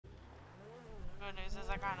good news is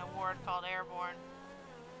I got an award called Airborne.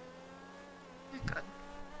 Good.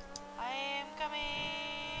 I am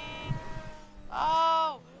coming!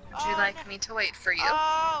 Oh! Would you Oh, like no. me to wait for you?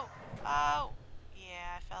 Oh! Oh!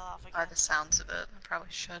 Yeah, I fell off By again. the sounds of it, I probably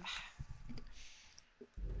should.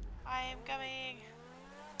 I am coming!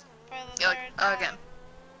 For the You're like, third oh, time. again.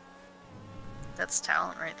 That's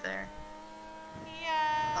talent right there.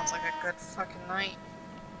 Yeah! Sounds like a good fucking night.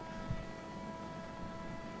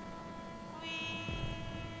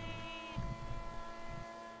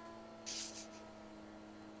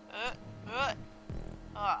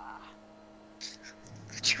 Ah.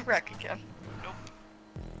 Did you wreck again? Nope.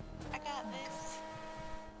 I got this.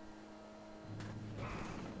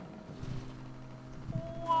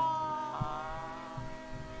 Wah.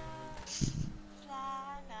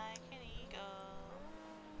 Fly like an eagle.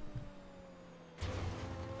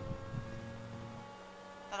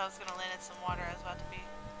 Thought I was gonna land in some water. I was about to be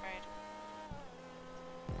afraid.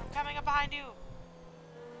 I'm coming up behind you.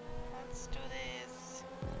 Let's do this.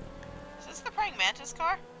 Is this the praying mantis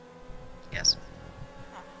car? Yes.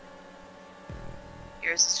 Huh.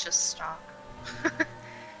 Yours is just stock.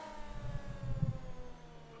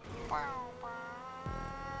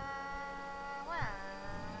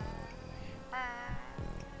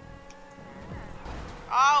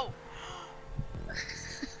 Oh!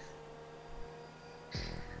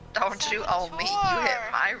 Don't you owe me. You hit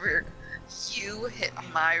my rear. You hit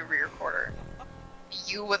my rear quarter.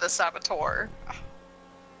 You were the saboteur.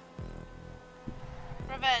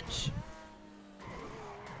 Revenge.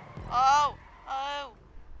 Oh! Oh!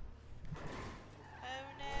 Oh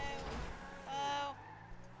no! Oh!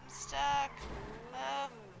 I'm stuck! Oh!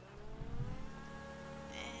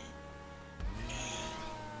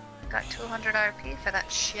 Got 200 RP for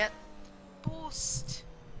that shit. Boost!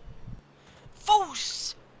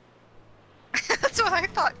 Boost! That's what I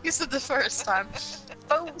thought you said the first time.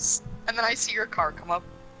 Boost! And then I see your car come up.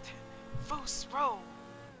 Boost roll!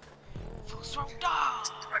 Boost roll down!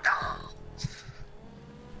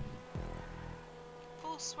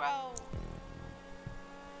 Boost roll!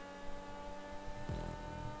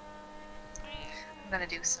 I'm gonna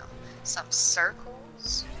do some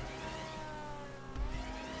circles.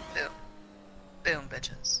 Boom. Boom,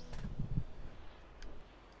 bitches.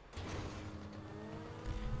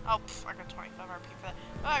 Oh, pff, I got 25 RP for that.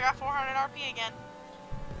 Oh, I got 400 RP again.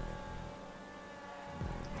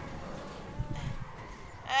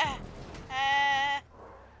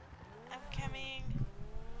 I'm coming.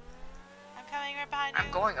 I'm coming right behind you.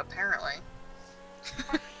 I'm going, apparently.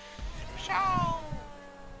 Show!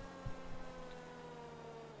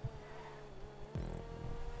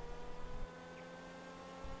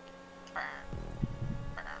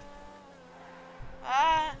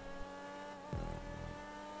 Ah!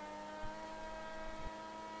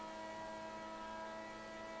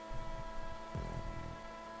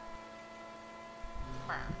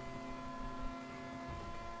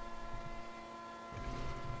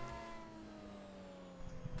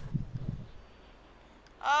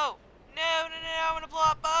 Oh! No, no, no, no, I'm gonna blow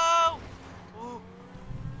up! Oh! Ooh.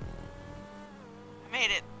 I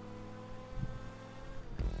made it.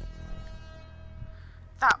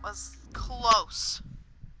 That was close.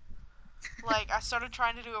 Like, I started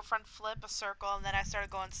trying to do a front flip, a circle, and then I started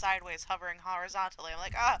going sideways, hovering horizontally. I'm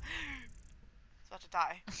like, ah! I was about to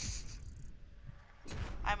die.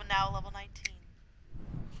 I'm now level 19.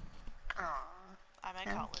 Aww. I'm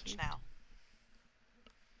in college now.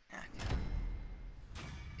 Okay.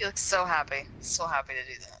 You look so happy. So happy to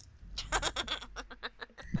do that.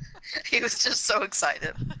 He was just so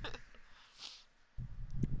excited.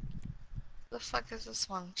 The fuck is this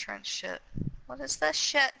one? Trench shit. What is this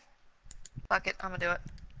shit? Fuck it, I'm gonna do it.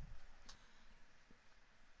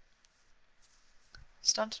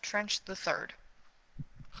 Stunt Trench the Third.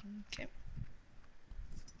 Okay.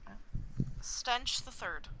 Stench the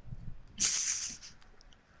Third.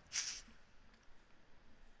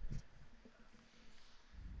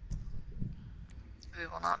 We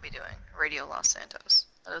will not be doing Radio Los Santos.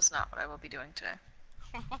 That is not what I will be doing today.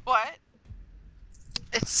 What?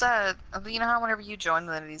 It's, you know how whenever you join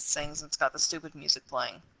one of these things, it's got the stupid music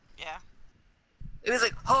playing? Yeah. It was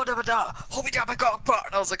like, ho da ba da, ho be da ba ga ba,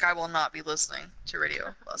 and I was like, I will not be listening to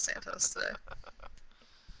Radio Los Santos today.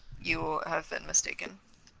 You have been mistaken.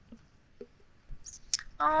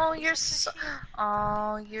 Oh, you're so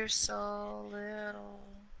little.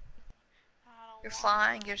 You're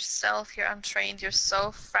flying yourself, you're untrained, you're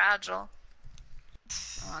so fragile.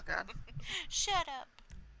 Oh god. Shut up.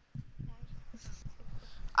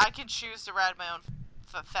 I can choose to ride my own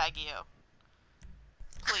Faggio.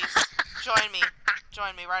 Please, join me.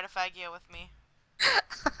 Join me, ride a Faggio with me.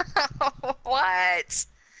 What? What?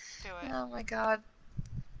 Do it. Oh my god.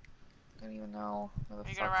 I don't even know where the Are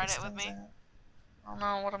you fuck gonna ride this it with thing's me? at. I don't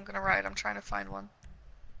know what I'm gonna ride. I'm trying to find one.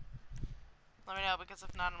 Let me know, because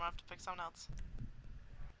if not, I'm gonna have to pick someone else.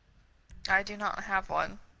 I do not have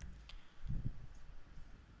one.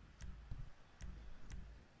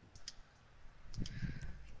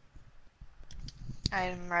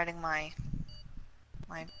 I'm riding my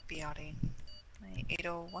Biati. My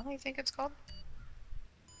 801, I think it's called.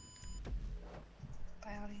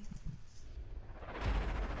 Biati.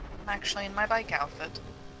 I'm actually in my bike outfit.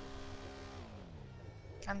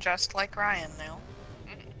 I'm dressed like Ryan now.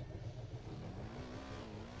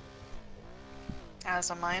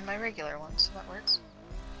 As am I in my regular one, so that works.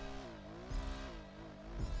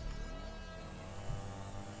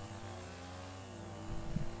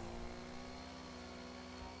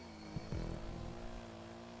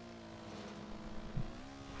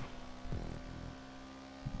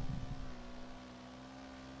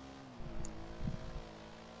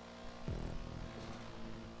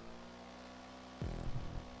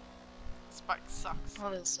 This bike sucks.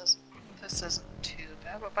 Well, this isn't too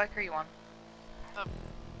bad. What bike are you on? The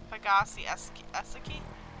Pegassi Esaki?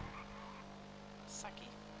 Seki?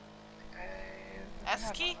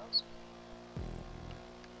 Esky?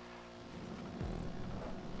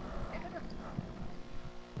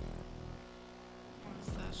 What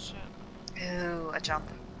is this shit? Ooh, a jump.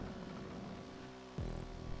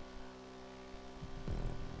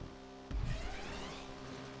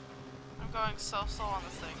 I'm going so slow on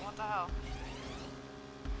this thing. What the hell?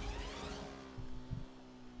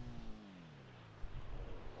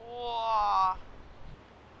 Whoa.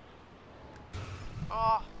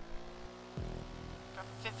 Oh. Got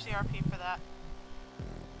 50 RP for that.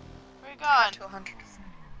 Where you Got going? to 100.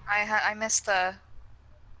 I missed the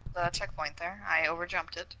checkpoint there. I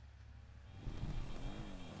overjumped it.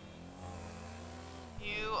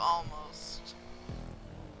 You almost.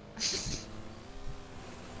 I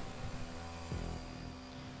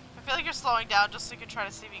feel like you're slowing down just so you can try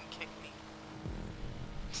to see if you can kick me.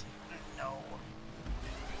 No.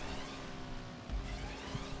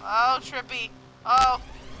 Oh, Trippy. Oh.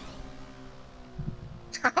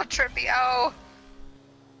 Oh, Trippy, oh!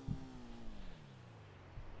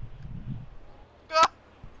 Ah,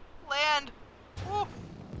 land. Woo.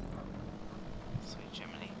 Sweet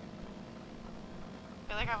Jiminy. I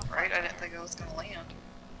feel like I have a Right, I didn't think I was gonna land.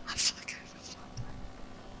 I feel like I have a fun time.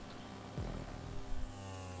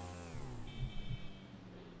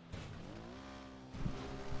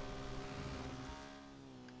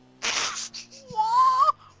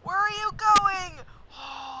 Whoa! Where are you going?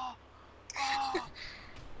 Oh, oh,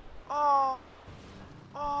 oh,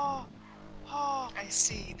 oh, oh, I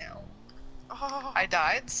see now. oh, I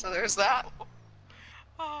died, so there's that.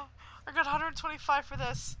 oh. I got 125 for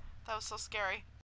this. That was so scary.